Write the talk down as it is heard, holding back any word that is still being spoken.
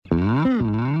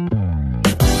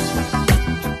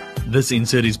This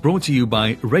insert is brought to you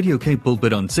by Radio Cape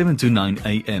Pulpit on 7 to 9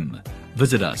 a.m.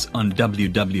 Visit us on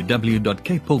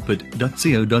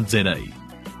www.capepulpit.co.za.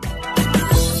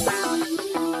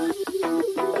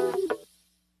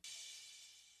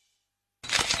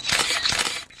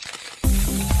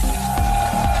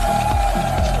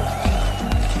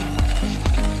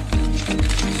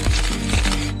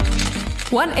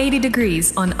 "180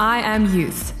 Degrees" on I Am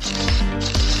Youth.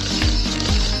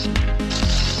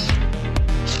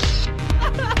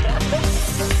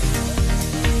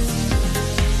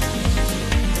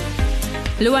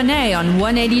 Luane on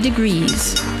 180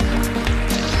 Degrees.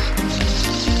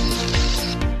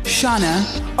 Shauna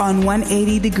on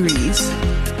 180 Degrees.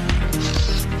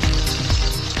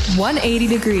 180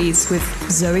 Degrees with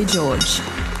Zoe George.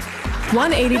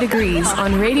 180 Degrees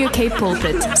on Radio Cape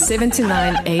Pulpit, 7 to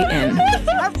 9 a.m.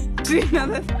 Do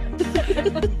another.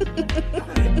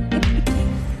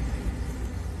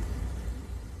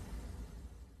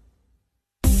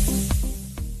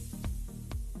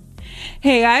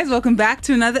 Hey guys, welcome back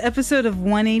to another episode of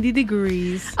 180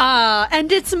 Degrees.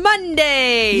 And it's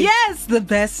Monday. Yes, the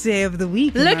best day of the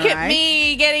week. Look at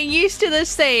me getting used to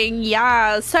this thing.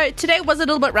 Yeah. So today was a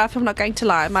little bit rough, I'm not going to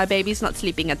lie. My baby's not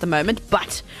sleeping at the moment,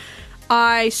 but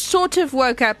I sort of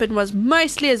woke up and was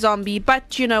mostly a zombie.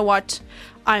 But you know what?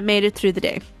 I made it through the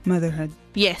day. Motherhood.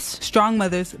 Yes. Strong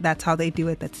mothers, that's how they do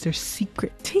it. That's their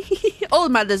secret. All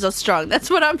mothers are strong. That's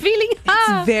what I'm feeling.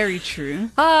 It's very true.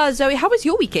 Zoe, how was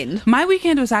your weekend? My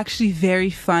weekend was actually very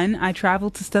fun. I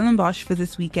traveled to Stellenbosch for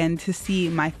this weekend to see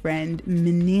my friend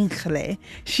Minechle.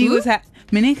 She was at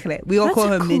Minechle. We all call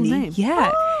her cool Minnie. Name.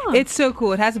 Yeah. Oh. It's so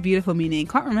cool. It has a beautiful meaning.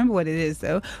 Can't remember what it is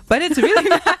though. But it's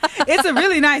really it's a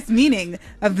really nice meaning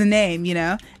of the name, you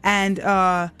know. And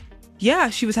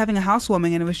yeah, she was having a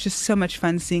housewarming and it was just so much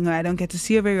fun seeing her. I don't get to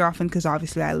see her very often because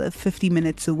obviously I live 50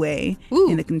 minutes away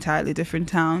in an entirely different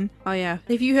town. Oh, yeah.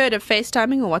 Have you heard of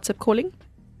FaceTiming or WhatsApp calling?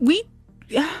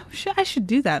 I should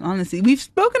do that, honestly. We've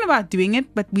spoken about doing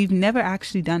it, but we've never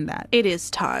actually done that. It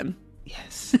is time.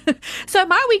 Yes. So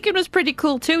my weekend was pretty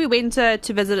cool too. We went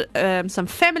to visit some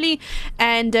family,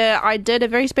 and I did a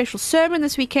very special sermon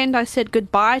this weekend. I said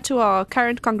goodbye to our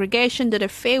current congregation, did a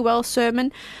farewell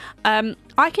sermon.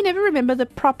 I can never remember the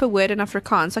proper word in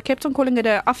Afrikaans. I kept on calling it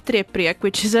a aftreepreek,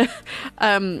 which is a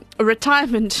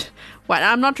retirement one.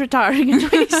 I'm not retiring at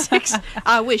 26.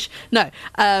 I wish. No.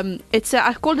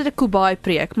 I called it a kubai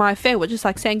preek. My farewell, just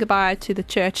like saying goodbye to the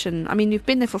church. And I mean, you've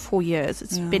been there for 4 years.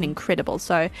 It's been incredible.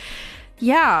 So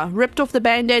yeah, ripped off the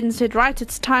band-aid and said, right,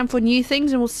 it's time for new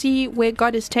things and we'll see where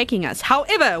God is taking us.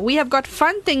 However, we have got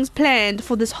fun things planned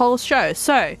for this whole show.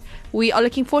 So we are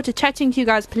looking forward to chatting to you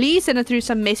guys. Please send it through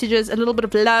some messages, a little bit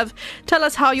of love. Tell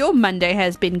us how your Monday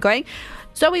has been going.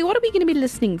 Zoe, what are we going to be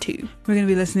listening to? We're going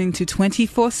to be listening to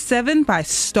 24/7 by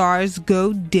Stars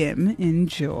Go Dim.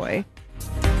 Enjoy.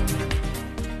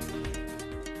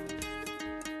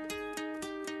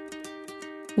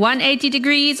 "180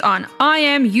 Degrees on I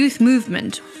Am Youth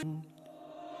Movement."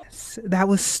 That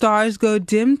was Stars Go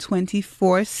Dim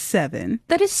 24/7.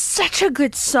 That is such a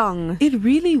good song. It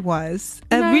really was.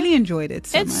 I really enjoyed it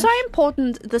so It's much. so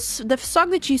important, the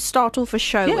song that you start off a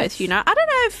show with, you know. I don't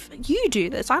know if you do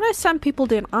this. I know some people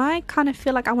do, and I kind of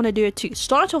feel like I want to do it too.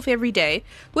 Start off every day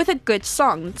with a good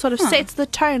song. It sort of sets the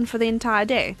tone for the entire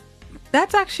day.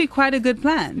 That's actually quite a good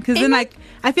plan. Because then, like,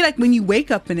 I feel like when you wake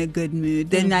up in a good mood,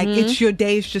 then, like, it's your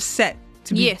day is just set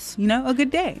to be, you know, a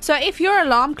good day. So if your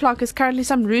alarm clock is currently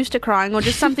some rooster crying or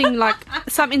just something like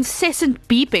some incessant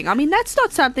beeping, I mean, that's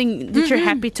not something that you're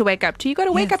happy to wake up to. You got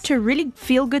to wake up to a really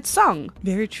feel-good song.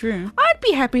 Very true. I'd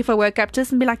be happy if I woke up to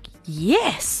this and be like,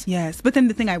 yes. Yes, but then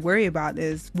the thing I worry about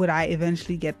is would I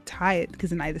eventually get tired because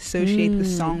then I'd associate the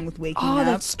song with waking up. Oh,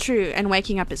 that's true. And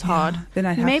waking up is hard. Then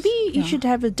I'd have Maybe you should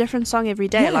have a different song every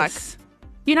day. Yes. Like,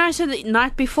 you know, so the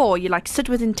night before, you like sit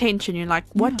with intention. You're like,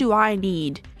 what do I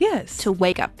need to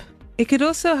wake up? It could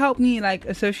also help me like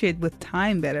associate with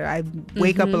time better. I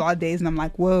wake up a lot of days and I'm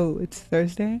like, whoa, it's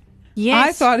Thursday. Yes.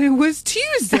 I thought it was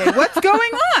Tuesday. What's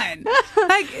going on?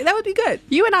 Like, that would be good.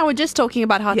 You and I were just talking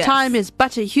about how time is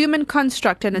but a human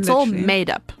construct and it's all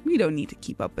made up. We don't need to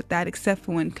keep up with that except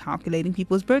for when calculating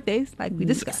people's birthdays, like we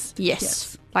discussed.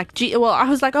 Yes. Like, well, I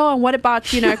was like, oh, and what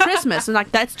about, you know, Christmas? And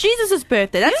like, that's Jesus'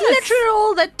 birthday. That's literally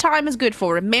all that time is good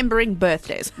for, remembering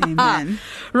birthdays. Amen.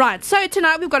 Right. So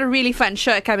tonight we've got a really fun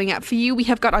show coming up for you. We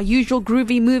have got our usual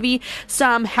groovy movie,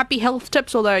 some happy health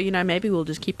tips, although, you know, maybe we'll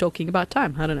just keep talking about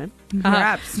time. I don't know.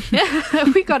 Perhaps.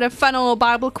 We got a fun little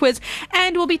Bible quiz,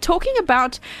 and we'll be talking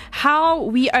about how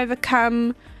we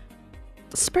overcome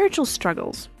spiritual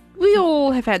struggles. We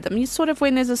all have had them. You sort of,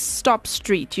 when there's a stop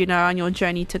street, on your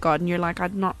journey to God, and you're like,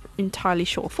 I'm not entirely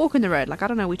sure. Fork in the road, like I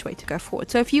don't know which way to go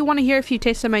forward. So if you want to hear a few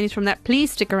testimonies from that,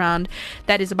 please stick around.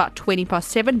 That is about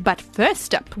 7:20. But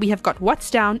first up, we have got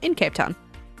what's down in Cape Town.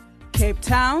 Cape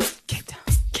Town. Cape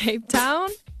Town. Cape Town?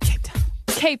 Cape Town.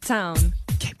 Cape Town.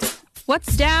 Cape Town.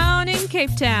 What's down in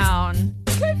Cape Town?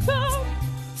 Cape Town.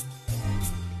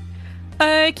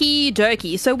 Okie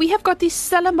dokie. So we have got these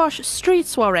Stellenbosch street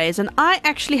soirees, and I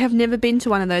actually have never been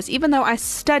to one of those, even though I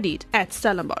studied at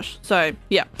Stellenbosch. So,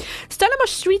 yeah.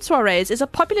 Stellenbosch Street Soirees is a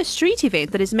popular street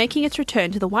event that is making its return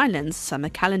to the Winelands summer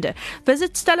calendar.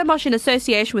 Visit Stellenbosch in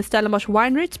association with Stellenbosch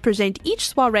Wine Routes present each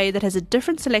soiree that has a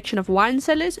different selection of wine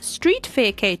cellars, street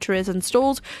fair caterers and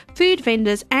stalls, food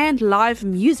vendors, and live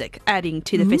music, adding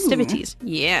to the festivities.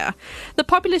 Yeah. The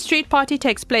popular street party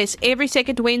takes place every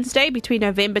second Wednesday between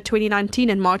November 2019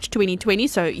 and March 2020,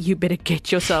 so you better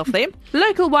get yourself there.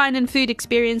 Local wine and food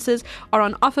experiences are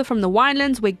on offer from the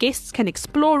Winelands, where guests can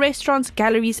explore restaurants,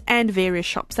 galleries, and various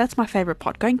shops. That's my favorite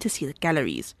part, going to see the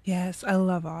galleries. Yes, I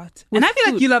love art. And I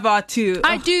feel like you love art too.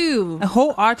 I do. A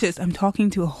whole artist. I'm talking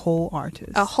to a whole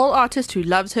artist. A whole artist who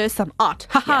loves her some art.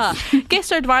 Haha.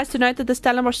 Guests are advised to note that the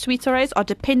Stellenbosch sweet soirees are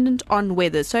dependent on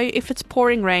weather. So if it's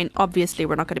pouring rain, obviously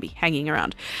we're not going to be hanging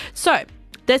around. So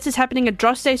this is happening at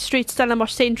Droste Street,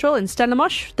 Stellenbosch Central in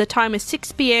Stellenbosch. The time is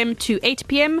 6 p.m. to 8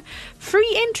 p.m.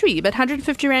 Free entry, but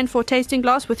 150 Rand for a tasting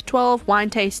glass with 12 wine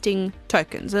tasting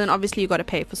tokens. And then obviously you've got to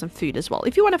pay for some food as well.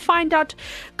 If you want to find out,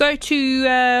 go to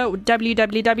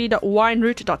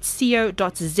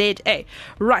www.wineroute.co.za.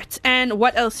 Right, and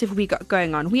what else have we got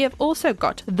going on? We have also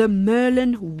got the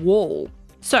Merlin Wall.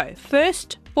 So,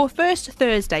 first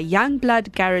Thursday,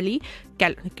 Youngblood Gallery,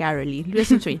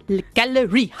 listen to me,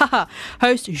 Gallery,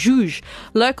 host Juge,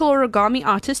 local origami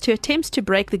artist who attempts to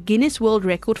break the Guinness World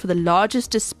Record for the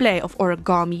largest display of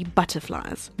origami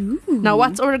butterflies. Ooh. Now,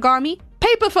 what's origami?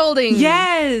 Paper folding.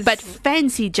 Yes. But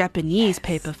fancy Japanese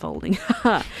paper folding.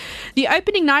 The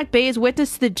opening night bears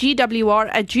witness to the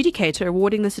GWR adjudicator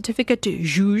awarding the certificate to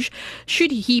Juge should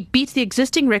he beat the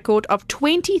existing record of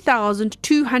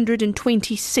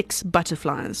 20,226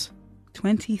 butterflies.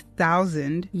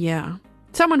 20,000? Yeah.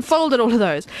 Someone folded all of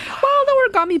those. While the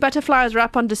origami butterflies are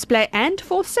up on display and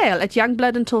for sale at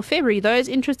Youngblood until February, those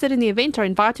interested in the event are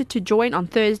invited to join on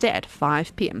Thursday at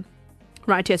 5 p.m.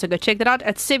 Right here, so go check that out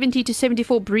at 70 to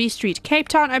 74 Bree Street, Cape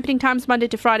Town. Opening times Monday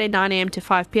to Friday, 9 a.m. to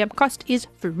 5 p.m. Cost is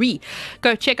free.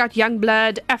 Go check out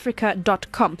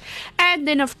youngbloodafrica.com. And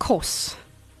then, of course,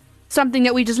 something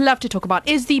that we just love to talk about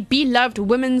is the Beloved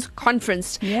Women's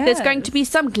Conference. Yes. There's going to be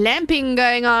some glamping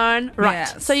going on. Right.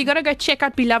 Yes. So you got to go check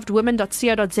out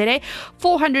belovedwomen.co.za.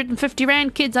 450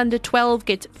 Rand. Kids under 12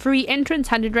 get free entrance.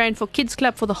 100 Rand for Kids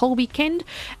Club for the whole weekend.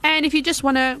 And if you just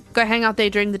want to go hang out there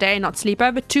during the day and not sleep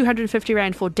over, 250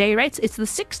 Rand for day rates. It's the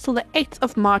 6th till the 8th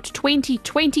of March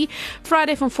 2020.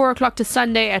 Friday from 4 o'clock to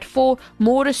Sunday at 4.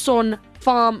 Morrison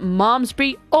Farm,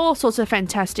 Malmesbury. All sorts of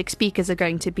fantastic speakers are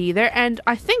going to be there, and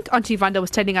I think Auntie Vanda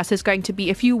was telling us there's going to be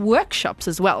a few workshops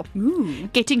as well. Ooh.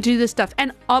 Getting to do this stuff,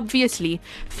 and obviously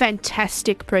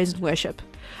fantastic praise and worship.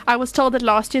 I was told that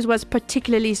last year's was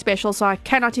particularly special, so I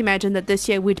cannot imagine that this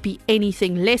year would be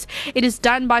anything less. It is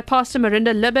done by Pastor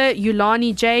Marinda Libbe,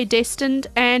 Yulani J. Destined,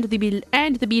 and the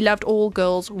Beloved All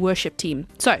Girls Worship Team.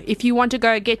 So if you want to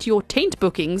go get your tent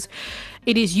bookings,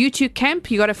 it is U2 Camp.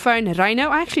 You got to phone Rhino.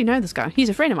 I actually know this guy. He's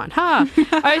a friend of mine.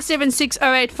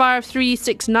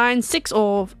 07608533696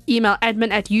 or email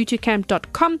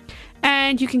admin@u2camp.com.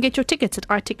 And you can get your tickets at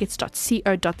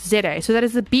itickets.co.za. So that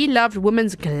is the Beloved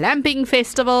Women's Glamping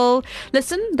Festival.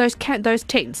 Listen, those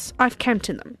tents, I've camped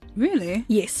in them. Really?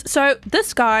 Yes. So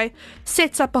this guy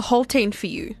sets up a whole tent for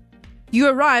you. You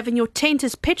arrive and your tent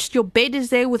is pitched, your bed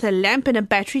is there with a lamp and a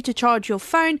battery to charge your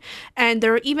phone, and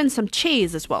there are even some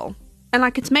chairs as well. And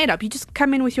like, it's made up. You just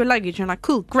come in with your luggage and you're like,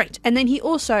 cool, great. And then he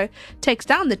also takes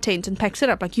down the tent and packs it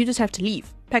up. Like, you just have to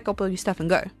leave, pack up all your stuff and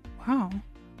go. Wow.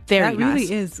 Very nice. That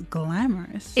really is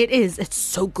glamorous. It is. It's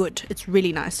so good. It's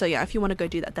really nice. So yeah, if you want to go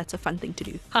do that, that's a fun thing to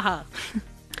do. Haha.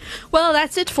 Well,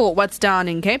 that's it for what's down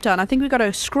in Cape Town. I think we've got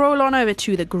to scroll on over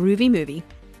to the groovy movie.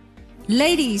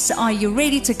 Ladies, are you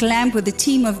ready to glamp with the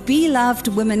team of Beloved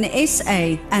Women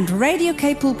SA and Radio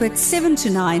K Pulpit 7 to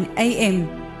 9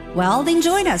 a.m.? Well, then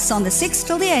join us on the 6th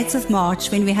till the 8th of March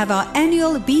when we have our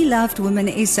annual Beloved Women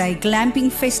SA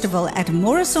Glamping Festival at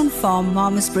Morrison Farm,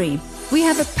 Malmesbury. We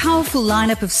have a powerful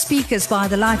lineup of speakers by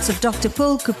the likes of Dr.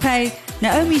 Paul Coupe,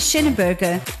 Naomi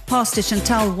Schenneberger, Pastor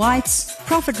Chantal Whites,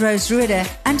 Prophet Rose Rueda,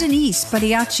 and Denise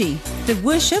Pagliacci. The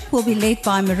worship will be led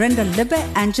by Marinda Libbe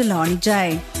and Jelani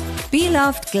J.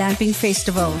 Beloved Glamping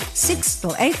Festival, 6th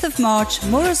till 8th of March,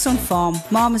 Morrison Farm,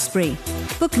 Malmesbury.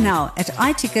 Book now at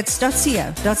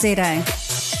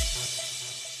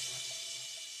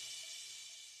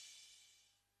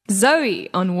itickets.co.za. Zoe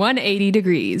on 180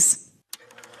 Degrees.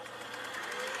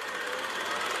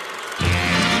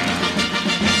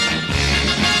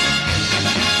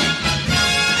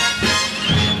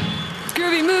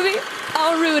 Groovy movie,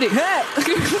 all Rudy. Hey.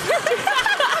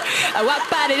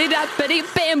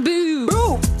 Bamboo.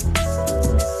 Ooh.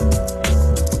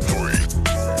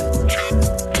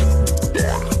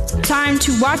 Time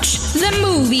to watch the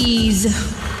movies.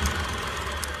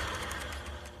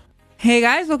 Hey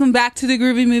guys, welcome back to the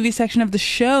Groovy Movie section of the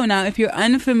show. Now, if you're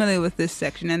unfamiliar with this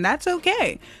section, and that's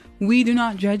okay, we do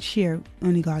not judge here.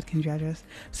 Only God can judge us.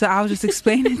 So I'll just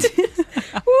explain it.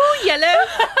 Ooh, yellow.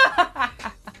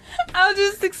 I'll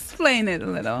just explain it a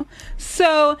little.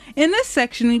 So, in this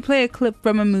section, we play a clip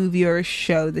from a movie or a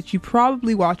show that you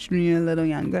probably watched when you were a little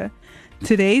younger.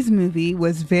 Today's movie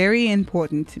was very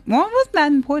important. Well, it wasn't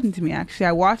that important to me, actually.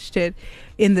 I watched it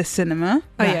in the cinema.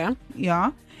 Oh, yeah?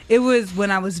 Yeah. It was when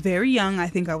I was very young. I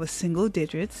think I was single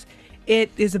digits.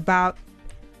 It is about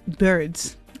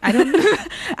birds. I don't.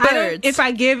 If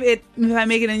I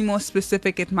make it any more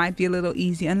specific, it might be a little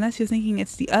easy. Unless you're thinking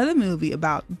it's the other movie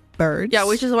about birds. Yeah,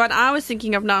 which is what I was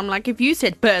thinking of now. I'm like, if you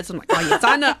said birds, I'm like, oh yes,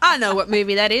 I know what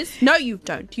movie that is. No, you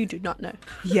don't. You do not know.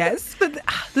 Yes, but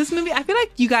this movie, I feel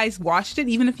like you guys watched it,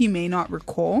 even if you may not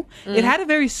recall. It had a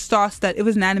very star-studded. It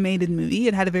was an animated movie.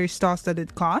 It had a very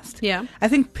star-studded cast. Yeah, I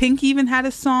think Pink even had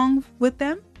a song with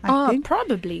them. I think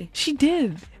probably she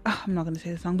did. Oh, I'm not going to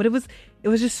say the song, but it was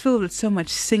just filled with so much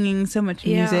singing, so much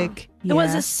music. It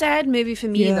was a sad movie for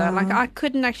me though. Like I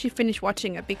couldn't actually finish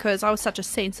watching it because I was such a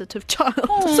sensitive child,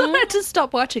 so I had to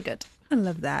stop watching it. I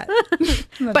love that.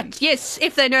 But yes,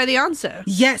 if they know the answer.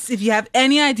 Yes, if you have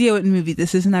any idea what movie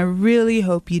this is, and I really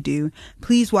hope you do,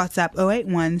 please WhatsApp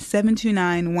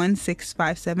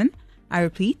 081-729-1657. I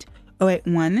repeat,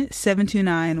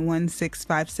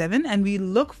 081-729-1657. And we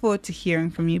look forward to hearing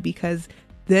from you because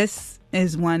this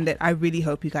is one that I really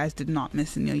hope you guys did not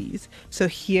miss in your youth. So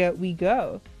here we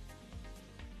go.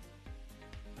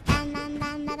 There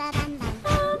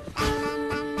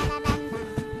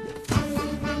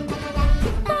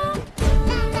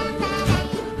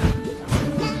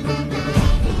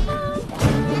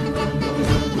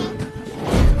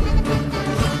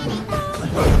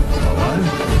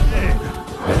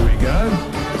we go.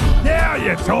 Now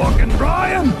you're talking,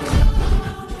 Brian.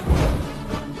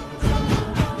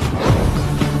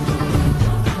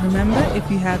 Remember, if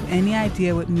you have any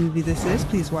idea what movie this is,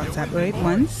 please WhatsApp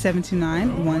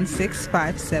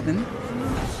 081-729-1657.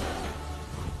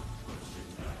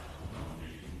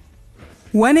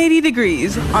 180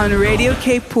 Degrees on Radio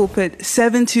Cape Pulpit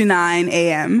 729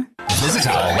 AM. Visit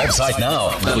our website now,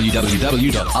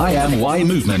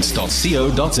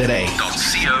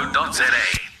 www.imymovements.co.za.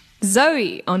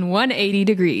 Zoe on 180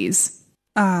 Degrees.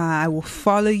 I Will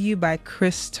Follow You by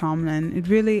Chris Tomlin. I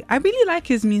really like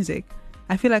his music.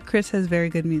 I feel like Chris has very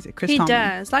good music. Chris Tomlin.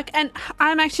 Does. And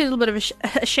I'm actually a little bit of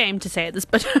ashamed to say this,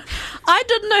 but I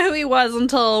didn't know who he was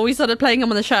until we started playing him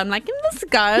on the show. I'm like, this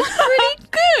guy is pretty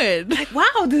good. Like,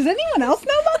 wow, does anyone else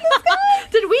know about this guy?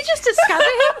 Did we just discover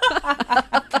him?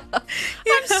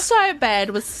 I'm so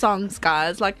bad with songs,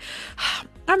 guys. Like,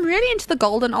 I'm really into the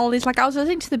golden oldies. Like, I was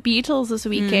listening to the Beatles this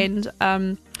weekend.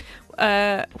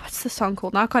 What's the song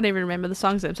called? Now I can't even remember the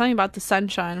song's name. Something about the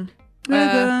sunshine.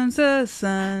 The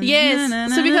sun. Yes. Na, na,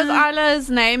 na. So because Isla's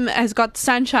name has got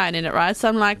sunshine in it, right? So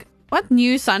I'm like, what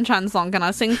new sunshine song can I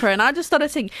sing for her? And I just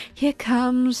started singing, Here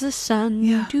Comes the Sun.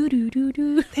 Yeah. Do, do, do,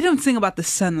 do. They don't sing about the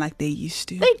sun like they used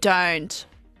to. They don't.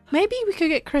 Maybe we could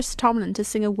get Chris Tomlin to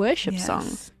sing a worship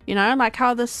song. You know, like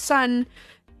how the sun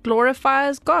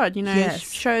glorifies God, you know,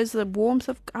 shows the warmth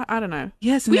of, I don't know.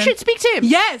 Yes. We should speak to him.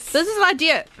 Yes. This is an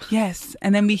idea. Yes.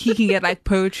 And then he can get like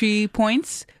poetry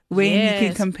points when he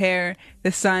can compare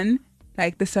the sun,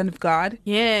 like the Son of God.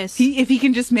 Yes. If he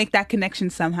can just make that connection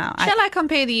somehow. Shall I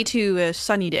compare thee to a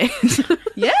sunny day?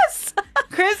 Yes.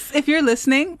 Chris, if you're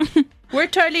listening. We're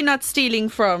totally not stealing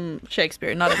from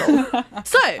Shakespeare, not at all.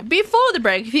 So, before the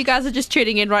break, if you guys are just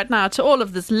tuning in right now to all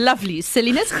of this lovely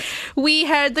silliness, we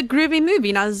had the Groovy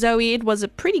Movie. Now, Zoe, it was a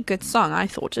pretty good song, I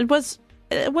thought. It was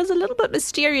a little bit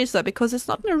mysterious, though, because it's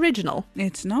not an original.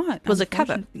 It's not. It was a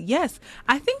cover. Yes.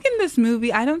 I think in this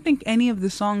movie, I don't think any of the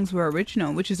songs were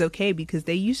original, which is okay because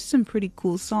they used some pretty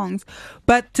cool songs.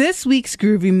 But this week's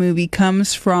Groovy Movie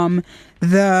comes from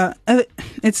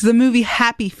it's the movie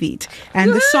Happy Feet.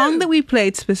 And the song that we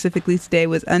played specifically today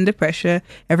was Under Pressure.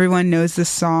 Everyone knows this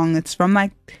song. It's from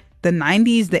like the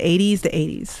 90s, the 80s, the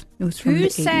 80s. It was from the 80s.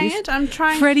 Who sang it? I'm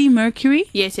trying. Freddie Mercury.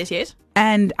 Yes.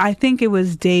 And I think it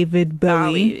was David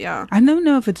Bowie. Yeah. I don't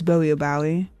know if it's Bowie or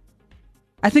Bowie.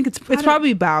 I think it's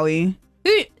probably Bowie.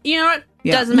 Who? You know what?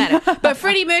 Yeah. Doesn't matter. But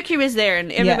Freddie Mercury was there,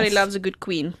 and everybody Yes. loves a good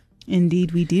Queen.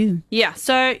 Indeed, we do. Yeah.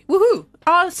 So woohoo!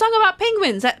 Our song about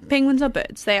penguins. Penguins are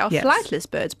birds. They are Yes. flightless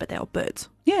birds, but they are birds.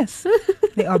 Yes.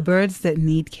 They are birds that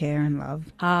need care and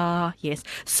love. Ah, yes.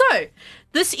 So,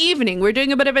 this evening we're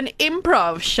doing a bit of an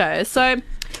improv show. So,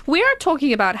 we are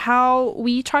talking about how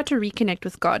we try to reconnect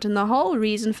with God. And the whole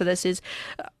reason for this is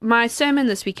my sermon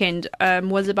this weekend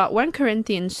was about 1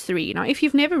 Corinthians 3. Now, if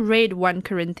you've never read 1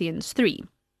 Corinthians 3,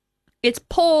 it's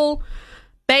Paul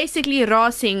basically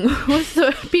racing with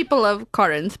the people of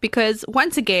Corinth because,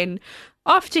 once again,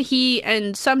 after he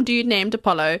and some dude named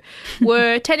Apollo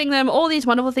were telling them all these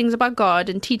wonderful things about God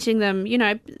and teaching them,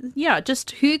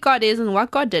 just who God is and what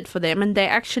God did for them, and they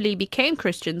actually became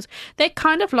Christians, they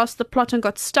kind of lost the plot and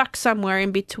got stuck somewhere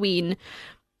in between,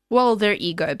 well, their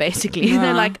ego, basically. Yeah.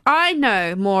 They're like, I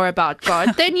know more about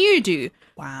God than you do.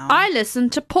 Wow. I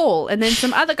listened to Paul. And then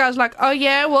some other guys like, oh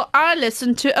yeah, well, I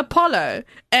listened to Apollo.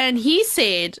 And he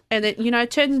said, and then,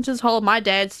 it turns into this whole, my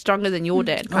dad's stronger than your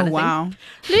dad kind of wow.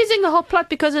 thing. Losing the whole plot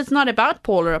because it's not about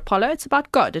Paul or Apollo. It's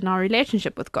about God and our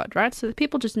relationship with God, right? So the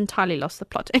people just entirely lost the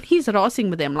plot. And he's racing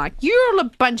with them like, you're all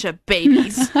a bunch of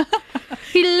babies.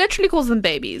 He literally calls them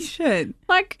babies. Should.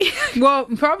 Like, Well,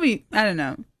 probably, I don't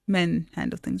know. Men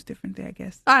handle things differently, I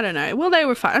guess. I don't know. Well, they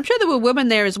were fine. I'm sure there were women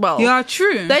there as well. Yeah,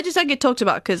 true. They just don't get talked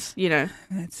about because,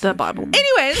 That's the so Bible. true.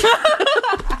 Anyways.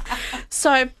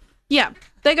 So, yeah.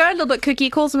 They go a little bit cookie,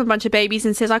 calls them a bunch of babies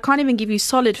and says, I can't even give you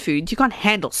solid food. You can't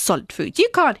handle solid food. You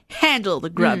can't handle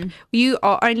the grub. You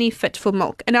are only fit for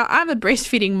milk. And now I'm a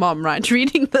breastfeeding mom, right?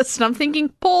 Reading this and I'm thinking,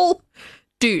 Paul,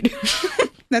 dude.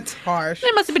 That's harsh.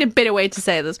 There must have been a better way to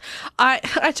say this.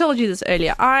 I told you this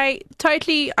earlier. I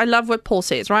love what Paul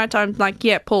says, right? I'm like,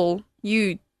 yeah, Paul,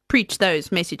 you preach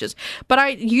those messages. But I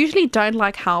usually don't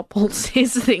like how Paul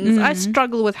says things. I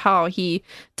struggle with how he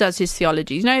does his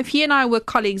theology. If he and I were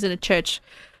colleagues in a church,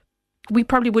 we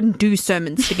probably wouldn't do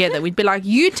sermons together. We'd be like,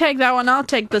 you take that one, I'll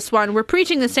take this one. We're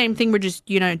preaching the same thing. We're just,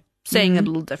 saying it a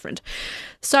little different.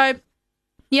 So,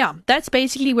 yeah, that's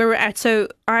basically where we're at. So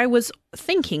I was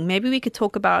thinking maybe we could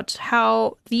talk about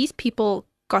how these people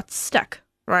got stuck,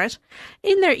 right,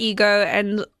 in their ego.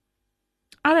 And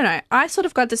I don't know, I sort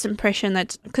of got this impression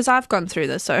that, because I've gone through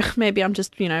this, so maybe I'm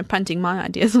just, punting my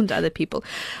ideas onto other people.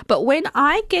 But when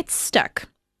I get stuck,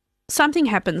 something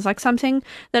happens, like something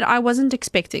that I wasn't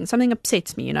expecting, something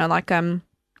upsets me, like,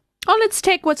 let's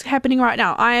take what's happening right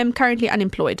now. I am currently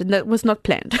unemployed and that was not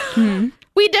planned.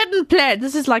 We didn't plan.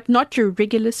 This is like not your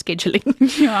regular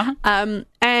scheduling. Yeah.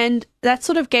 And that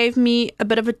sort of gave me a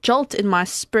bit of a jolt in my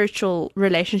spiritual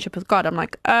relationship with God. I'm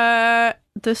like,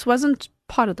 this wasn't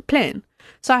part of the plan.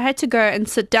 So I had to go and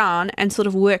sit down and sort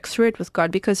of work through it with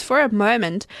God, because for a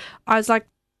moment I was like,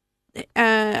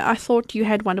 I thought you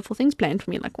had wonderful things planned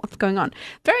for me. Like, what's going on?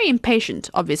 Very impatient,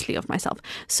 obviously, of myself.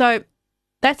 So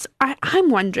I'm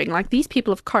wondering, like, these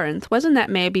people of Corinth, wasn't that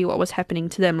maybe what was happening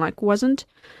to them? Like,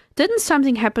 didn't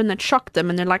something happen that shocked them?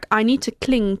 And they're like, I need to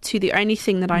cling to the only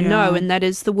thing that I know, and that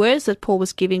is the words that Paul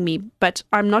was giving me, but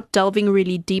I'm not delving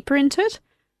really deeper into it.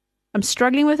 I'm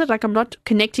struggling with it. Like, I'm not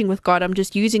connecting with God. I'm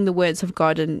just using the words of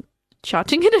God and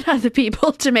shouting it at other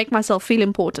people to make myself feel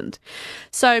important.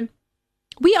 So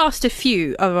we asked a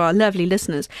few of our lovely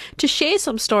listeners to share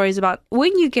some stories about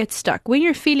when you get stuck, when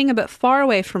you're feeling a bit far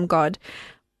away from God,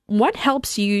 what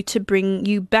helps you to bring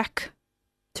you back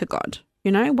to God?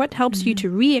 What helps you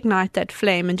to reignite that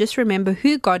flame and just remember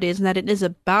who God is and that it is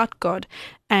about God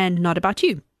and not about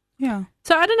you. Yeah.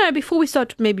 So I don't know, before we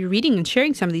start maybe reading and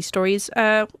sharing some of these stories,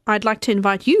 I'd like to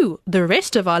invite you, the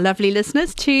rest of our lovely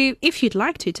listeners, to, if you'd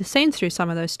like to send through some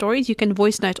of those stories. You can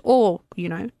voice note or,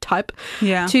 type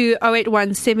to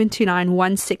 081 729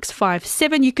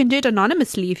 1657. You can do it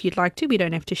anonymously if you'd like to. We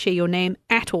don't have to share your name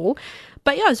at all.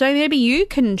 But yeah, so maybe you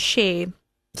can share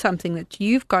something that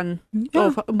you've gone,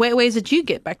 or ways that you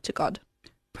get back to God.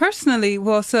 Personally,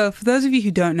 well, so for those of you who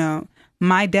don't know,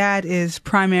 my dad is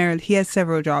he has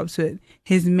several jobs, but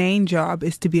his main job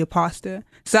is to be a pastor.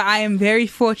 So I am very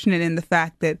fortunate in the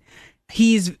fact that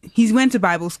he's went to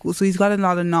Bible school, so he's got a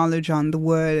lot of knowledge on the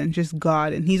word and just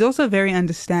God. And he's also a very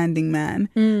understanding man.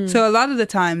 So a lot of the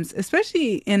times,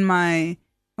 especially in I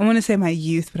want to say my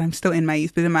youth, but I'm still in my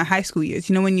youth, but in my high school years,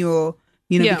 when you're,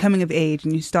 becoming of age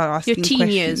and you start asking your teen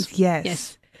questions. years.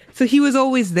 Yes. So he was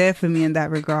always there for me in that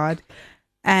regard.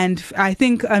 And I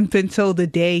think until the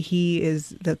day he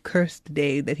is the cursed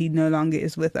day that he no longer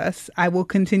is with us, I will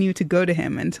continue to go to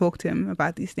him and talk to him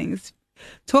about these things.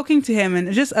 talking to him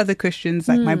and just other Christians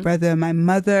like my brother, my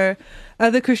mother,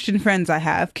 other Christian friends I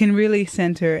have can really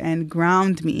center and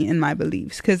ground me in my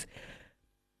beliefs. Because,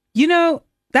 you know,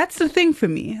 that's the thing for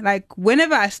me. Like,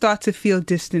 whenever I start to feel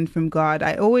distant from God,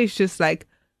 I always just like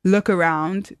look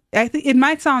around. I think it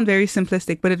might sound very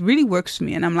simplistic, but it really works for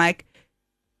me. And I'm like,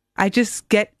 I just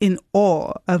get in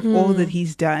awe of all that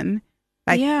he's done.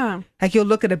 Like you'll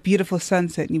look at a beautiful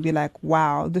sunset and you'll be like,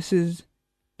 wow, this is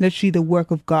literally the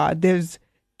work of God.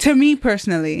 To me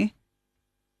personally,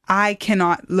 I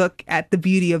cannot look at the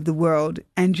beauty of the world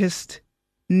and just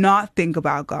not think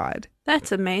about God.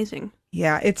 That's amazing.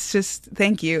 Yeah, it's just,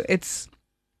 thank you. It's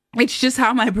just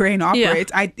how my brain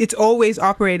operates. It's always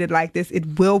operated like this.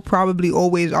 It will probably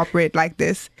always operate like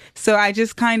this. So I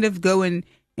just kind of go and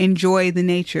enjoy the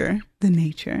nature,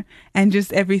 and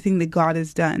just everything that God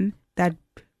has done. That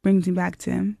brings me back to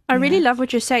him. I really love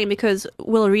what you're saying, because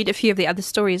we'll read a few of the other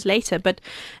stories later, but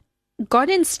God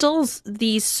instills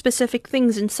these specific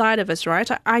things inside of us, right?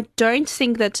 I don't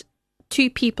think that two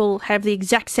people have the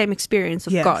exact same experience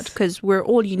of God, because we're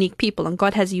all unique people and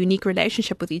God has a unique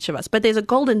relationship with each of us. But there's a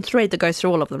golden thread that goes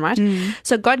through all of them, right?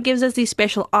 So God gives us these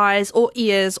special eyes or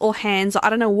ears or hands, or I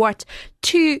don't know what,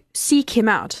 to seek him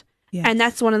out. Yes. And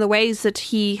that's one of the ways that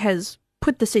he has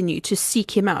put this in you, to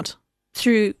seek him out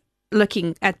through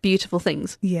looking at beautiful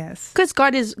things. Yes. Because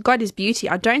God is beauty.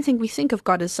 I don't think we think of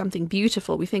God as something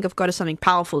beautiful. We think of God as something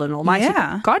powerful and almighty.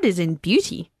 Yeah. God is in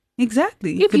beauty.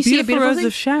 Exactly. If the you see a beautiful Rose thing,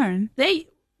 of Sharon.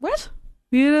 What?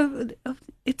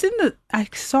 It's in the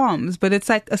Psalms, but it's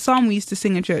like a psalm we used to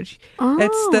sing in church. Oh.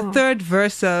 It's the third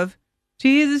verse of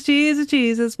Jesus, Jesus,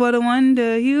 Jesus, what a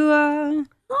wonder you are.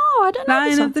 Oh, I don't know.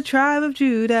 Lion of the tribe of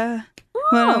Judah. Oh.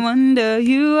 What a wonder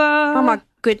you are. Oh my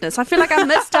goodness. I feel like I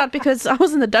missed out because I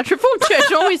was in the Dutch Reformed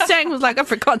Church. All we sang was like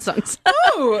Afrikaans songs.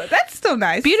 Oh, that's still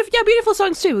nice. Beautiful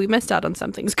songs too. We missed out on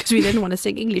some things because we didn't want to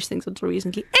sing English things until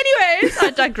recently. Anyways,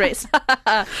 I digress.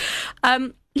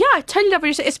 Yeah, I totally love what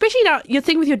you're saying. Especially now, your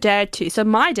thing with your dad too. So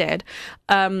my dad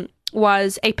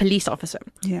was a police officer.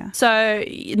 Yeah. So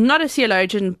not a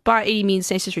theologian by any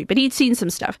means necessary, but he'd seen some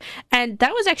stuff. And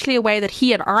that was actually a way that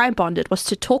he and I bonded, was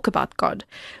to talk about God.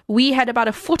 We had about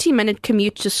a 40-minute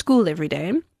commute to school every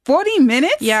day. 40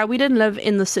 minutes? Yeah, we didn't live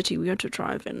in the city. We had to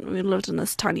drive in. We lived in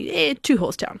this tiny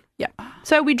 2-horse town. Yeah.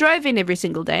 So we drove in every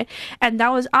single day. And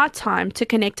that was our time to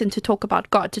connect and to talk about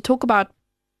God, to talk about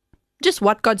just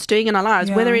what God's doing in our lives,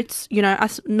 whether it's, you know,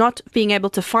 us not being able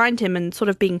to find him and sort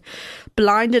of being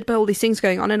blinded by all these things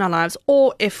going on in our lives,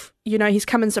 or if, you know, he's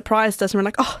come and surprised us and we're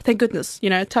like, oh, thank goodness, you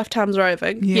know, tough times are over.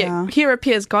 Yeah, here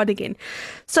appears God again.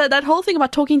 So that whole thing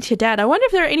about talking to your dad, I wonder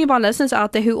if there are any of our listeners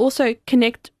out there who also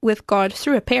connect with God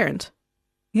through a parent.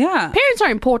 Yeah. Parents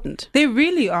are important. They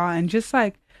really are. And just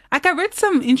like I read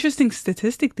some interesting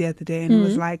statistic the other day, and it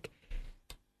was like,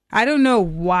 I don't know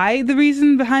why the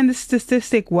reason behind the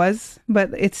statistic was, but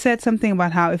it said something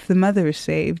about how if the mother is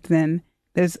saved, then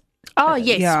there's... Oh,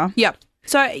 yes. Yeah.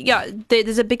 So, yeah,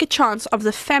 there's a bigger chance of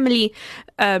the family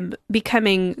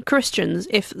becoming Christians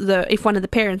if one of the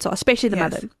parents are, especially the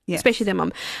mother, especially their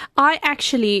mom. I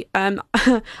actually, I'm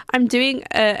doing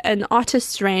an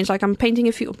artist's range, like I'm drawing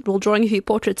a few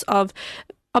portraits of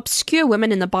obscure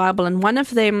women in the Bible, and one of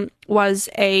them was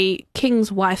a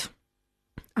king's wife.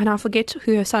 And I forget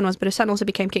who her son was, but her son also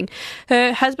became king.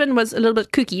 Her husband was a little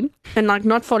bit kooky and like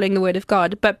not following the word of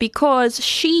God. But because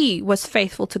she was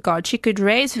faithful to God, she could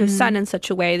raise her son in such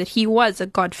a way that he was a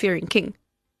God-fearing king.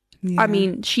 Yeah. I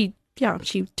mean, she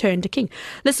turned to king.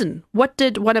 Listen, what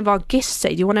did one of our guests say?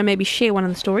 Do you want to maybe share one of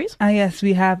the stories? Yes,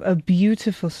 we have a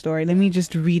beautiful story. Let me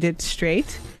just read it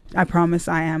straight. I promise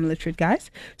I am literate, guys.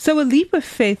 So a leap of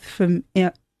faith in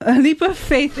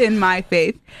my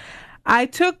faith.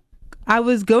 I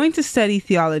was going to study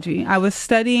theology. I was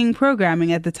studying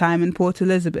programming at the time in Port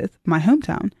Elizabeth, my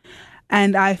hometown,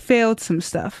 and I failed some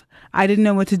stuff. I didn't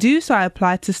know what to do, so I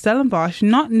applied to Stellenbosch,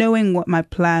 not knowing what my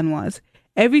plan was.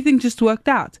 Everything just worked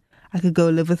out. I could go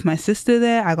live with my sister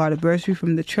there. I got a bursary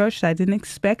from the church that I didn't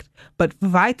expect, but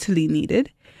vitally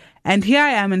needed. And here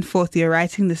I am in fourth year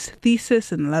writing this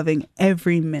thesis and loving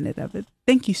every minute of it.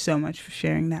 Thank you so much for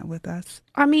sharing that with us.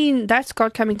 I mean, that's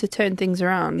God coming to turn things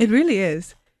around. It really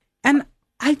is. And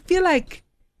I feel like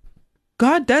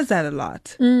God does that a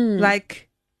lot. Like,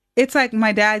 it's like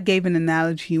my dad gave an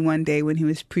analogy one day when he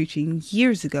was preaching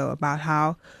years ago about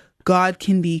how God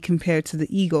can be compared to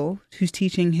the eagle who's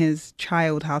teaching his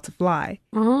child how to fly.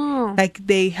 Oh. Like,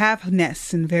 they have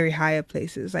nests in very higher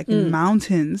places, like in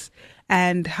mountains.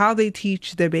 And how they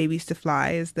teach their babies to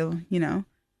fly is they'll,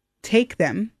 take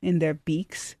them in their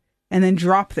beaks and then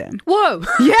drop them. Whoa.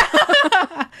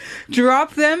 Yeah.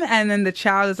 Drop them, and then the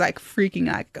child is like freaking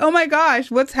like, oh my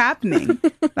gosh, what's happening?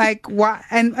 Like, why?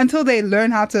 And until they learn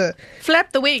how to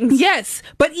Flap the wings. Yes.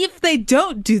 But if they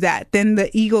don't do that, then the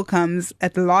eagle comes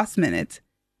at the last minute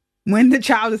when the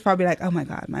child is probably like, oh my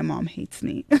God, my mom hates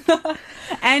me.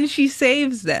 And she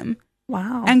saves them.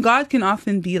 Wow. And God can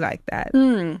often be like that.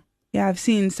 Mm. Yeah, I've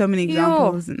seen so many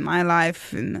examples in my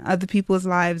life and other people's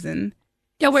lives, and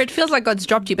Yeah, where it feels like God's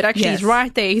dropped you, but actually Yes. He's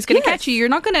right there. He's going to Yes. catch you. You're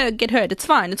not going to get hurt. It's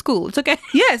fine. It's cool. It's okay.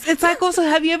 yes, it's like also,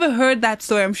 have you ever heard that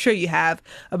story? I'm sure you have,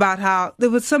 about how there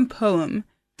was some poem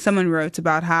someone wrote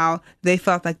about how they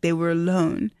felt like they were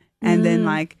alone, and then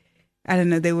like, I don't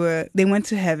know, they went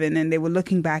to heaven and they were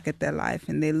looking back at their life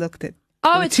and they looked at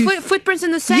It's footprints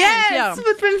in the sand. Yes, Yeah.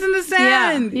 footprints in the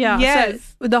sand. Yeah.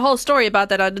 Yes. So the whole story about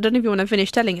that, I don't know if you want to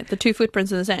finish telling it. The 2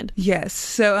 footprints in the sand. Yes.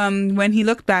 So when he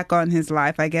looked back on his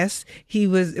life, I guess it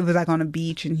was like on a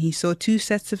beach, and he saw 2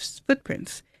 sets of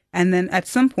footprints. And then at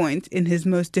some point in his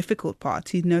most difficult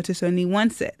parts, he'd noticed only 1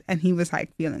 set, and he was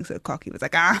like feeling so cocky. He was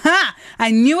like, aha, I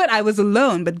knew it. I was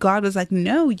alone. But God was like,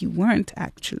 no, you weren't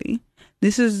actually.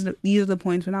 These are the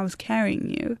points when I was carrying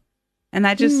you. And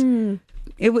I just,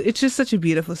 it's just such a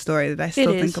beautiful story that I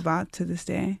still think about to this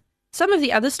day. Some of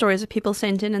the other stories that people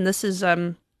sent in, and this is,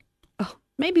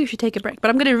 maybe we should take a break, but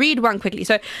I'm going to read one quickly.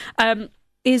 So,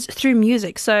 is through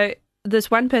music. So, this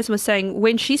one person was saying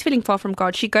when she's feeling far from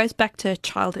God, she goes back to her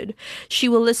childhood. She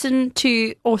will listen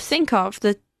to or think of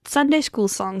the Sunday school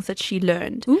songs that she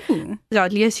learned. Ooh.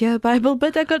 Yes, yeah, Bible,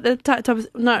 but I got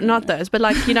no, not those, but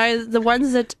like, you know, the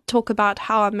ones that talk about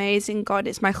how amazing God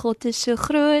is. My God is so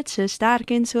groot, so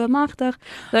sterk en so machtig.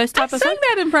 Those type I of sang songs.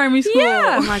 that in primary school.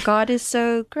 Yeah, my God is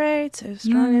so great, so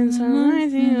strong and so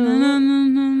mighty.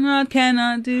 I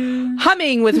cannot do.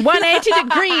 Humming with 180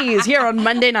 degrees here on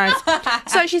Monday nights.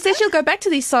 So she says she'll go back to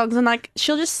these songs and like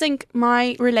she'll just think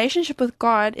my relationship with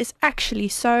God is actually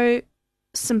so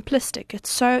simplistic. It's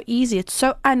so easy. It's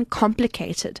so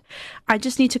uncomplicated. I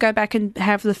just need to go back and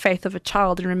have the faith of a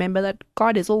child and remember that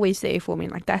God is always there for me.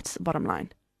 Like that's the bottom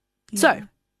line. Yeah. So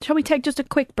shall we take just a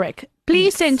quick break?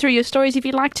 Please send through your stories if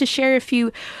you'd like to share a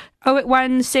few.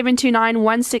 081 729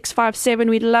 1657.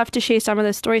 We'd love to share some of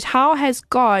those stories. How has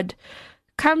God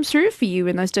come through for you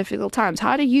in those difficult times?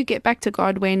 How do you get back to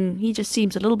God when He just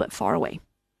seems a little bit far away?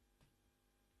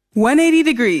 180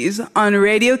 degrees on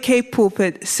Radio Cape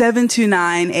Pulpit, 7 to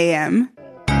 9 a.m.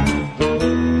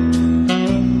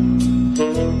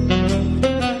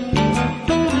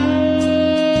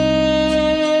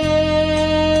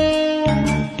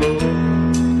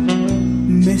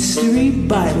 Mystery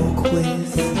Bible Quiz.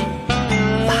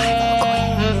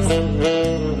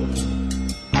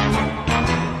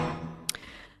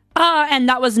 And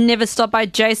that was Never Stop by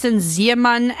Jason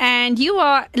Zierman. And you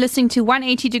are listening to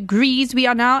 180 Degrees. We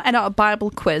are now at our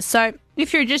Bible quiz. So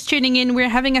if you're just tuning in, we're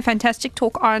having a fantastic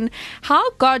talk on how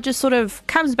God just sort of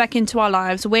comes back into our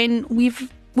lives when we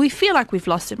feel like we've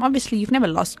lost Him. Obviously, you've never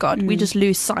lost God. We just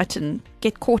lose sight and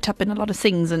get caught up in a lot of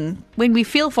things. And when we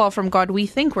feel far from God, we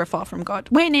think we're far from God,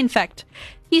 when in fact,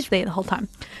 He's there the whole time.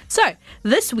 So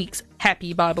this week's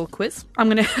Happy Bible Quiz, I'm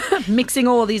going to mixing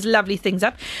all these lovely things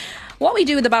up. What we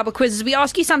do with the Bible quiz is we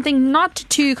ask you something not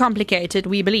too complicated,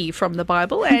 we believe, from the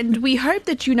Bible, and we hope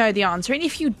that you know the answer. And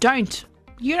if you don't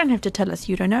have to tell us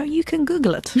you don't know. You can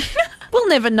Google it. We'll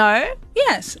never know.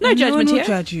 Yes. No judgment one will here.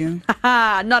 Judge you.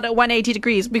 Not at 180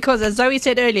 degrees, because as Zoe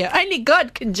said earlier, only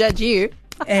God can judge you.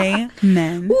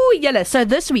 Amen. Ooh, yellow. So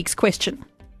this week's question,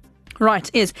 right,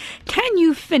 is can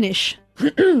you finish,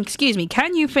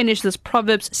 can you finish this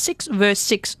Proverbs 6 verse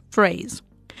 6 phrase?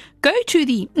 Go to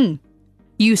the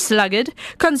you sluggard,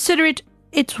 consider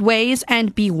its ways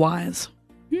and be wise.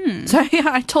 So yeah,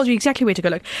 I told you exactly where to go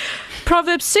look.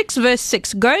 Proverbs 6 verse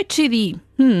 6. Go to the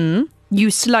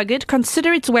you sluggard,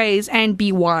 consider its ways and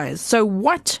be wise. So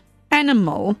what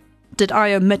animal did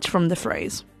I omit from the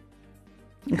phrase?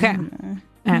 Okay.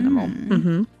 Animal.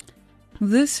 Mm-hmm.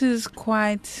 This is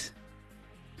quite...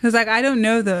 Because like I don't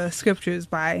know the scriptures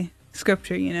by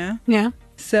scripture, you know? Yeah.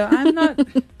 So I'm not...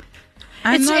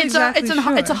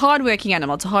 It's a hard-working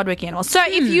animal. It's a hard-working animal. So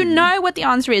if you know what the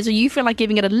answer is or you feel like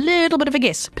giving it a little bit of a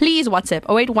guess, please WhatsApp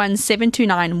 081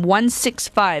 729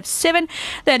 1657.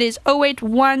 That is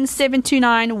 081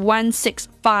 729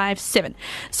 1657.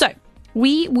 So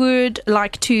we would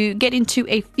like to get into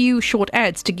a few short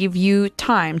ads to give you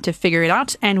time to figure it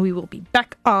out, and we will be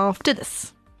back after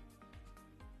this.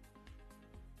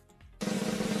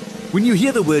 When you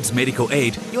hear the words medical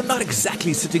aid, you're not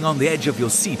exactly sitting on the edge of your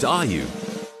seat, are you?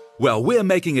 Well, we're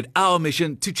making it our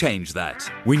mission to change that.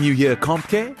 When you hear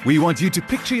CompCare, we want you to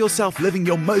picture yourself living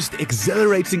your most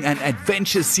exhilarating and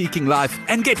adventure-seeking life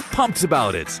and get pumped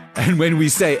about it. And when we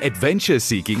say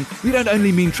adventure-seeking, we don't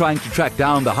only mean trying to track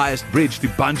down the highest bridge to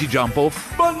bungee jump off,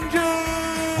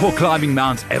 or climbing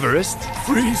Mount Everest,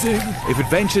 freezing. If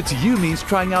adventure to you means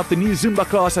trying out the new Zumba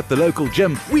class at the local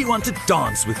gym, we want to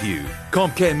dance with you.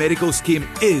 CompCare Medical Scheme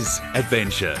is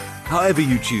adventure, however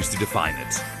you choose to define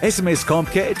it. SMS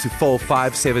CompCare to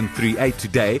 45738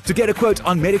 today to get a quote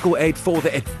on medical aid for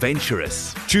the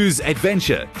adventurous. Choose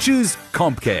adventure. Choose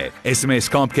CompCare. SMS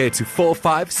CompCare to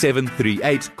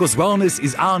 45738 because wellness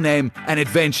is our name and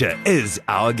adventure is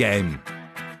our game.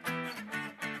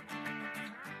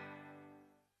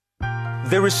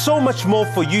 There is so much more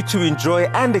for you to enjoy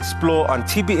and explore on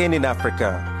TBN in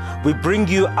Africa. We bring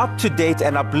you up-to-date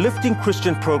and uplifting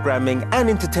Christian programming and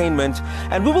entertainment,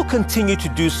 and we will continue to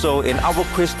do so in our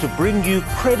quest to bring you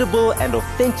credible and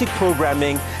authentic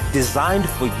programming designed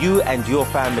for you and your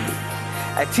family.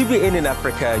 At TBN in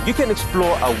Africa, you can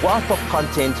explore a wealth of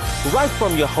content right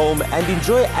from your home and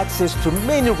enjoy access to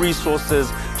many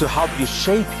resources to help you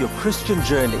shape your Christian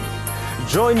journey.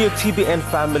 Join your TBN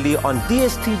family on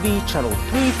DSTV channel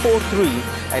 343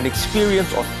 and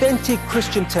experience authentic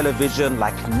Christian television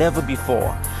like never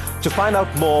before. To find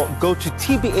out more, go to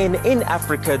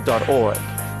tbninafrica.org.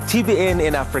 TBN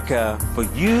in Africa, for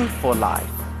you for life.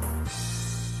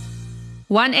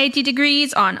 180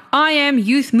 degrees on I Am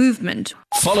Youth Movement.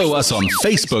 Follow us on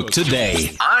Facebook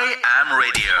today. I Am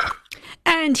Radio.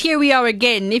 And here we are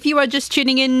again. If you are just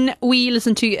tuning in, we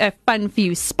listened to a fun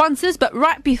few sponsors, but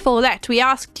right before that, we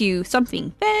asked you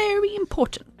something very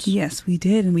important. Yes, we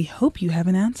did, and we hope you have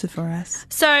an answer for us.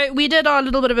 So we did our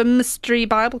little bit of a mystery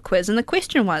Bible quiz, and the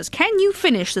question was, can you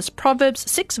finish this Proverbs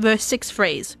 6 verse 6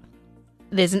 phrase?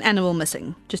 There's an animal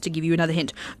missing, just to give you another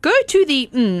hint. Go to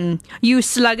the, you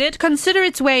sluggard, consider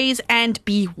its ways and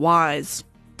be wise.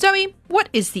 Zoe, what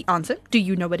is the answer? Do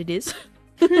you know what it is?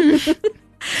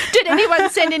 Did anyone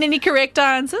send in any correct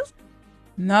answers?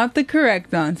 Not the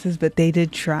correct answers, but they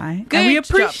did try. Good and we job.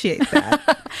 appreciate that.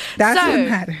 That's So, what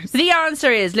matters. The answer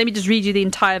is, let me just read you the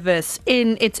entire verse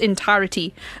in its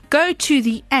entirety. Go to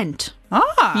the ant,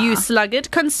 you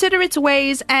sluggard, consider its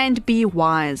ways and be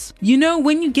wise. You know,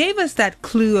 when you gave us that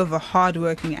clue of a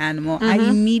hardworking animal, I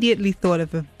immediately thought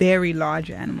of a very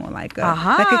large animal, like a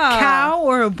cow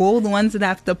or a bull, the ones that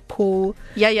have to pull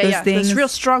those things. Those real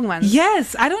strong ones.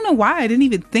 Yes, I don't know why I didn't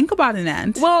even think about an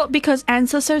ant. Well, because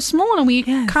ants are so small and we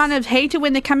kind of hate it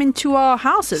when they come into our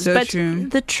houses. So but true.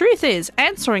 The truth is,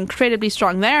 ants are incredibly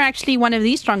strong. They're actually one of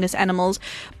the strongest animals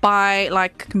by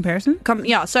comparison.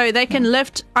 So they can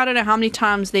lift, I don't know how many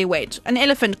times their weight. An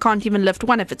elephant can't even lift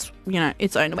one of its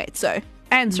own weight. So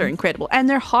ants are incredible, and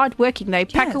they're hardworking. They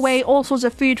pack away all sorts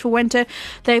of food for winter.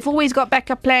 They've always got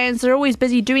backup plans. They're always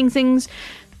busy doing things.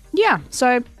 Yeah,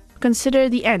 so consider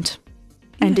the ant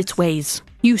and its ways.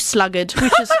 You sluggard,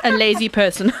 which is a lazy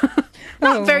person.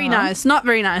 Not very nice.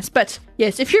 But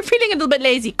yes, if you're feeling a little bit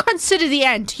lazy, consider the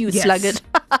ant, you sluggard.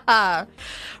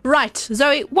 Right,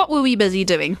 Zoe, what were we busy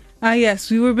doing? Yes,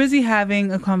 we were busy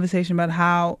having a conversation about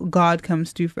how God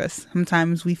comes through for us.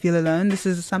 Sometimes we feel alone. This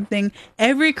is something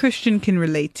every Christian can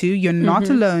relate to. You're not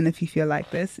alone if you feel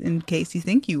like this, in case you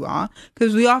think you are,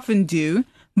 because we often do.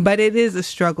 But it is a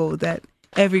struggle that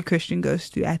every Christian goes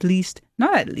through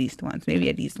not at least once, maybe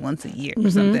at least once a year or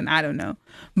something. I don't know.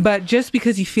 But just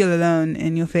because you feel alone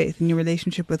in your faith, in your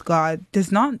relationship with God,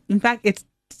 does not, in fact, it's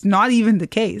not even the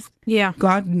case. Yeah.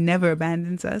 God never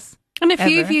abandons us. And a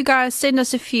few of you guys send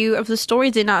us a few of the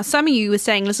stories in. Some of you were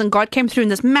saying, listen, God came through in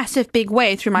this massive big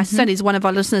way through my studies. One of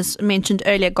our listeners mentioned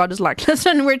earlier, God is like,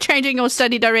 listen, we're changing your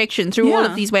study direction through all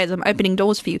of these ways. I'm opening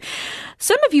doors for you.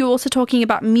 Some of you are also talking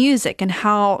about music and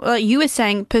how you were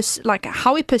saying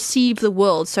how we perceive the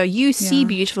world. So you see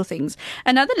beautiful things.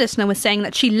 Another listener was saying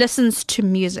that she listens to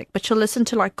music, but she'll listen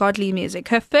to like godly music.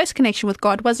 Her first connection with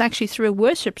God was actually through a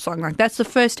worship song. Like that's the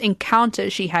first encounter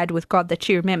she had with God that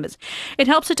she remembers. It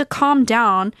helps her to calm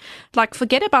down, like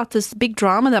forget about this big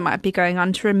drama that might be going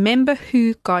on, to remember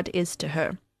who God is to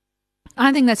her.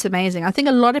 I think that's amazing. I think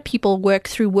a lot of people work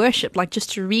through worship, like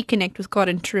just to reconnect with God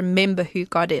and to remember who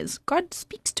God is. God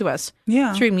speaks to us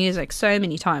through music so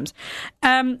many times.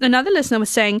 Another listener was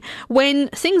saying, when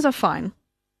things are fine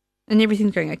and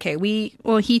everything's going okay,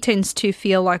 he tends to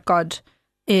feel like God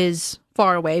is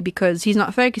far away because he's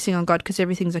not focusing on God because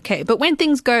everything's okay. But when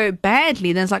things go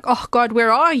badly, then it's like, oh God,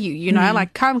 where are you? You know,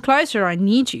 like come closer, I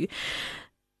need you.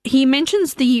 He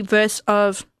mentions the verse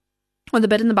of or the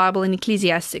bit in the Bible in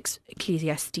Ecclesiastes, thinking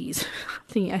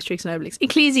Asterix and Obelix,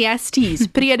 Ecclesiastes,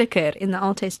 Prediker in the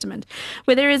Old Testament,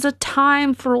 where there is a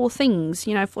time for all things,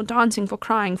 for dancing, for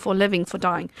crying, for living, for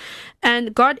dying.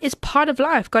 And God is part of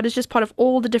life. God is just part of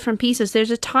all the different pieces.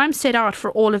 There's a time set out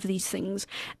for all of these things.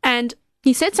 And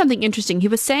he said something interesting. He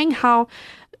was saying how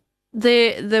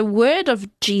the word of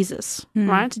Jesus,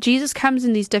 right? Jesus comes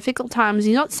in these difficult times.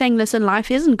 He's not saying, listen, life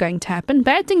isn't going to happen.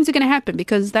 Bad things are going to happen,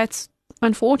 because that's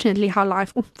unfortunately how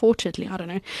life, fortunately, I don't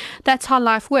know, that's how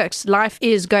life works. Life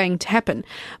is going to happen.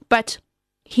 But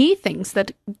he thinks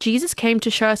that Jesus came to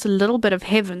show us a little bit of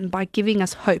heaven by giving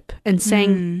us hope and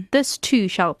saying, this too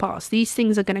shall pass. These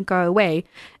things are going to go away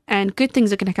and good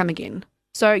things are going to come again.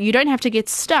 So you don't have to get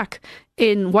stuck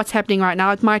in what's happening right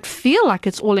now. It might feel like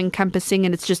it's all encompassing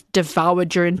and it's just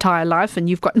devoured your entire life and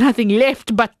you've got nothing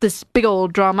left but this big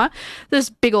old drama, this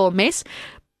big old mess.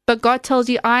 But God tells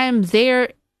you, I am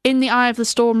there in the eye of the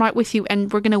storm right with you,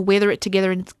 and we're going to weather it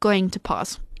together, and it's going to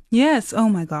pass. Yes. Oh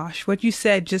my gosh. What you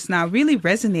said just now really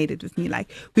resonated with me.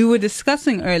 Like we were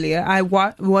discussing earlier, I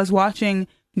was watching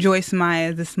Joyce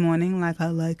Meyer this morning, like I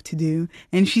like to do.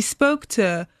 And she spoke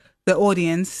to the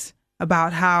audience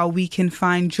about how we can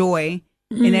find joy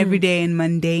in everyday and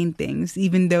mundane things,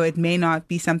 even though it may not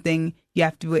be something you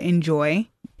have to enjoy.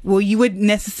 Well, you would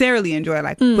necessarily enjoy,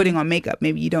 like putting on makeup.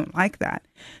 Maybe you don't like that.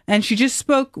 And she just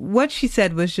spoke, what she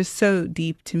said was just so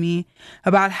deep to me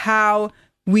about how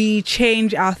we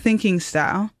change our thinking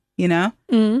style,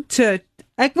 to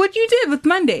like what you did with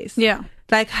Mondays. Yeah.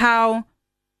 Like how,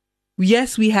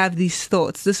 yes, we have these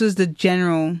thoughts. This was the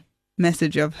general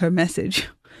message of her message.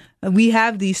 We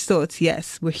have these thoughts.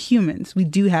 Yes, we're humans. We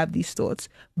do have these thoughts,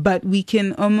 but we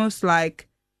can almost like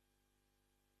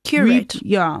curate.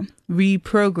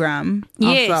 Reprogram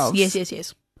ourselves.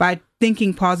 Yes. By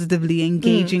thinking positively,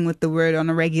 engaging with the word on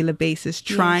a regular basis,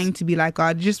 trying to be like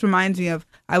God. It just reminds me of,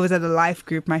 I was at a life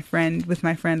group with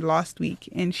my friend last week,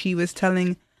 and she was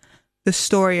telling the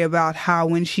story about how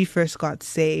when she first got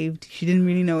saved, she didn't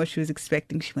really know what she was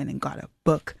expecting. She went and got a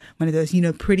book, one of those,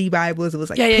 pretty Bibles. It was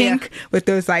like pink with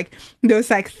those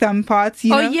thumb parts,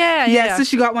 Oh, yeah. So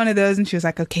she got one of those and she was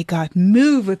like, okay, God,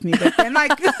 move with me. But then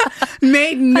like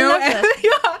made no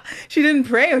she didn't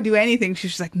pray or do anything. She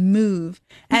was just like, move.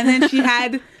 And then she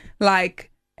had like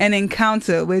an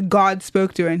encounter where God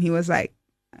spoke to her and he was like,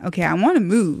 okay, I want to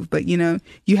move, but you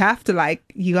have to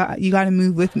you got to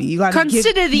move with me. You got to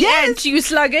consider the ant, you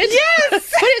sluggard.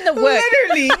 Yes, put in the work.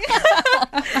 Literally.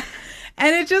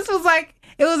 And it just was like,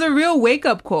 it was a real wake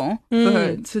up call for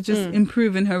her to just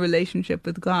improve in her relationship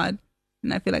with God.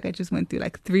 And I feel like I just went through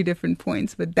like 3 different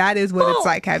points, but that is what it's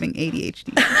like having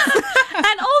ADHD.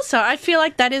 And also, I feel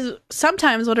like that is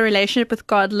sometimes what a relationship with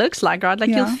God looks like, right? Like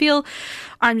you'll feel,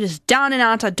 I'm just down and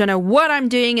out, I don't know what I'm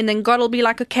doing, and then God will be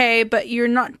like, okay, but you're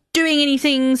not doing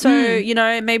anything, so,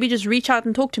 maybe just reach out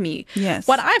and talk to me. Yes.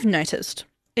 What I've noticed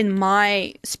in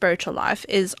my spiritual life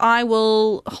is I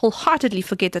will wholeheartedly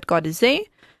forget that God is there,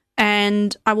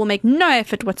 and I will make no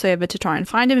effort whatsoever to try and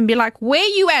find him and be like, where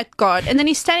you at, God? And then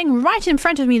he's standing right in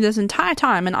front of me this entire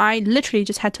time, and I literally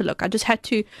just had to look. I just had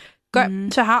to go.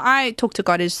 So how I talk to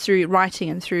God is through writing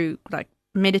and through like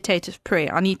meditative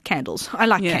prayer. I need candles. I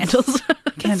like candles.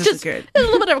 Candles are good. It's a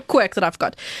little bit of a quirk that I've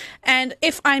got. And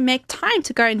if I make time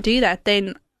to go and do that,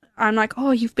 then I'm like,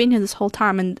 oh, you've been here this whole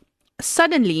time. And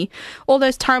suddenly, all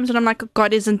those times when I'm like,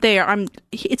 God isn't there,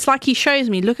 it's like he shows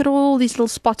me, look at all these little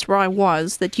spots where I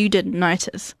was that you didn't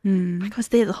notice. I was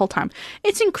there the whole time.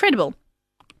 It's incredible.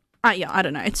 I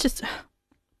don't know. It's just,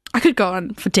 I could go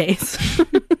on for days.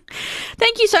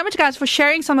 Thank you so much, guys, for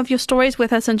sharing some of your stories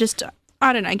with us and just,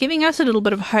 I don't know, giving us a little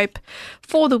bit of hope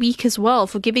for the week as well,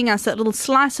 for giving us that little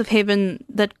slice of heaven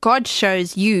that God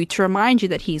shows you to remind you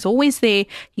that he's always there,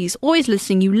 he's always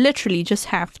listening. You literally just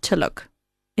have to look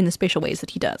in the special ways that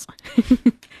he does.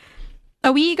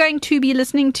 Are we going to be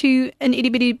listening to an itty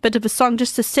bitty bit of a song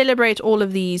just to celebrate all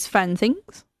of these fun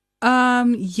things?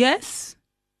 Yes.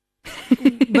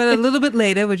 But a little bit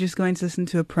later, we're just going to listen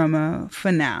to a promo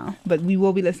for now. But we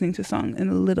will be listening to a song in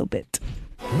a little bit.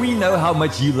 We know how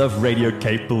much you love Radio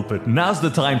Cape Pulpit. Now's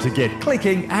the time to get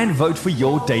clicking and vote for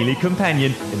your daily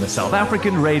companion in the South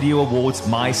African Radio Awards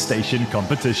My Station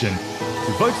competition.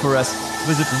 To vote for us,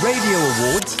 visit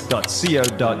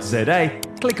radioawards.co.za,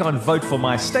 click on Vote for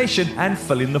My Station and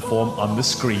fill in the form on the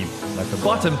screen. And at the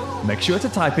bottom, make sure to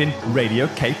type in Radio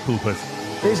Cape Pulpit.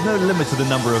 There's no limit to the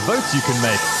number of votes you can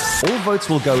make. All votes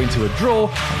will go into a draw,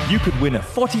 and you could win a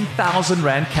 40,000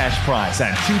 Rand cash prize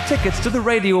and 2 tickets to the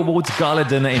Radio Awards Gala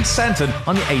Dinner in Sandton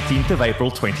on the 18th of April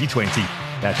 2020.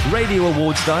 That's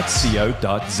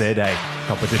radioawards.co.za.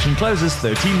 Competition closes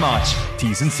 13 March.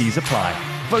 T's and C's apply.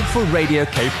 vote for Radio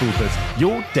K Pulpit,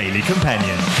 your daily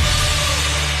companion.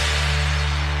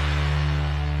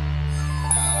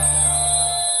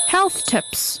 Health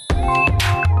tips.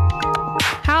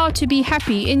 How to be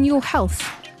happy in your health.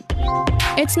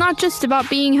 It's not just about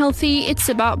being healthy, it's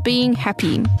about being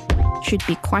happy. Should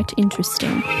be quite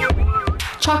interesting.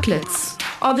 Chocolates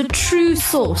are the true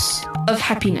source of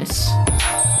happiness.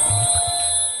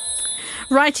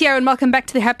 Right here, and welcome back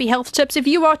to the Happy Health Tips. If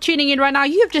you are tuning in right now,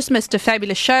 you have just missed a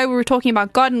fabulous show. We were talking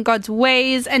about God and God's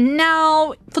ways, and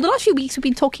now, for the last few weeks, we've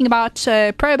been talking about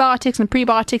probiotics and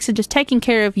prebiotics and just taking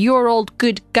care of your old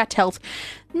good gut health.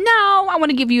 Now, I want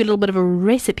to give you a little bit of a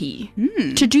recipe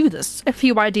to do this, a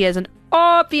few ideas, and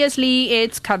obviously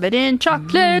it's covered in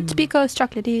chocolate because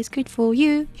chocolate is good for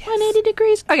you. Yes. 180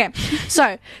 degrees. Okay,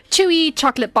 so chewy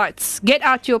chocolate bites. Get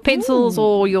out your pencils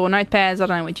or your notepads. I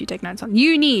don't know what you take notes on.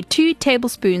 You need 2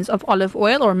 tablespoons of olive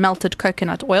oil or melted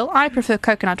coconut oil. I prefer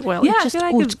coconut oil. Yeah, it's just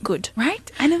it's good. Right?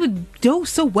 And it would go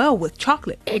so well with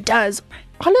chocolate. It does.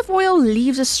 Olive oil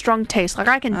leaves a strong taste. Like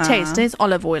I can taste there's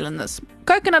olive oil in this.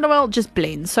 Coconut oil just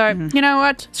blends. So, you know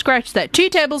what? Scratch that. 2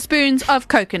 tablespoons of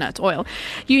coconut oil.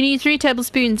 You need 3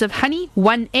 tablespoons of honey,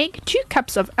 1 egg, 2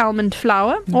 cups of almond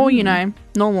flour, or,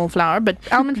 normal flour, but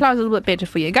almond flour is a little bit better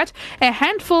for your gut. A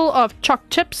handful of choc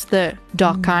chips, the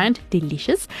dark kind,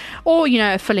 delicious, or,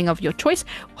 a filling of your choice.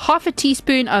 Half a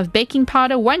teaspoon of baking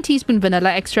powder, 1 teaspoon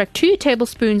vanilla extract, 2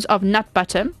 tablespoons of nut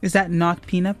butter. Is that not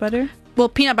peanut butter? Well,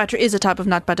 peanut butter is a type of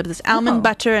nut butter, but there's almond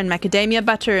butter and macadamia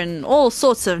butter and all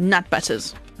sorts of nut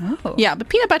butters. Oh. Yeah, but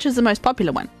peanut butter is the most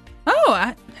popular one. Oh,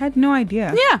 I had no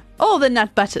idea. Yeah, all the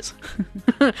nut butters.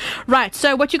 Right,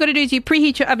 so what you got to do is you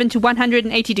preheat your oven to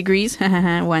 180 degrees.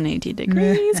 180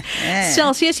 degrees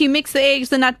Celsius. You mix the eggs,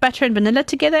 the nut butter, and vanilla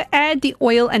together. Add the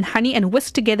oil and honey and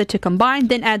whisk together to combine.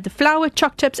 Then add the flour,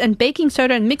 choc chips, and baking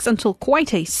soda and mix until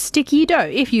quite a sticky dough.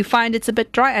 If you find it's a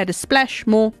bit dry, add a splash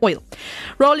more oil.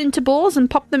 Roll into balls and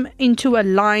pop them into a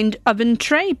lined oven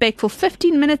tray. Bake for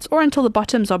 15 minutes or until the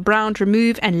bottoms are browned.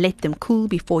 Remove and let them cool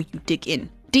before you dig in.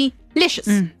 Delicious.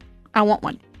 I want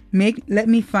one. Let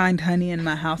me find honey in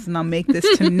my house and I'll make this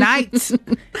tonight.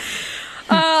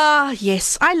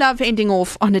 Yes. I love ending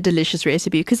off on a delicious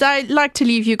recipe because I like to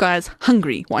leave you guys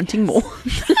hungry, wanting more.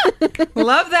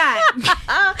 Love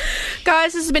that.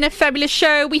 Guys, this has been a fabulous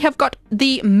show. We have got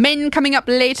the men coming up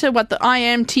later with the I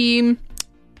Am team.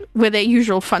 With their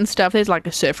usual fun stuff. There's like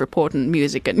a surf report and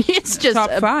music, and it's just top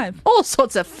 5. All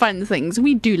sorts of fun things.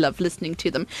 We do love listening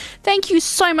to them. Thank you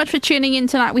so much for tuning in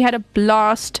tonight. We had a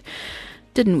blast,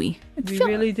 didn't we? We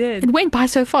really did. It went by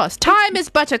so fast. Time is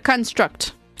but a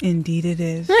construct. Indeed it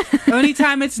is. Only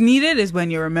time it's needed is when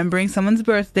you're remembering someone's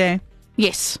birthday.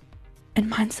 Yes. And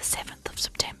mine's the 7th of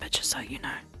September, just so you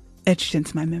know. Etched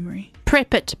into my memory.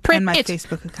 Prep it. And my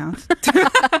Facebook account.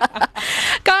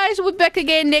 Guys, we'll be back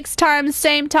again next time,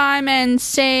 same time and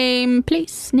same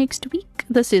place next week.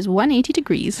 This is 180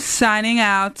 Degrees. Signing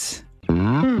out.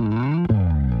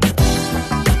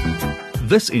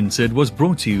 This insert was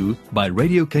brought to you by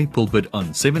Radio K Pulpit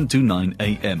on 729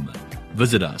 AM.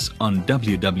 Visit us on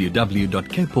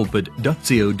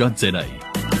www.kpulpit.co.za.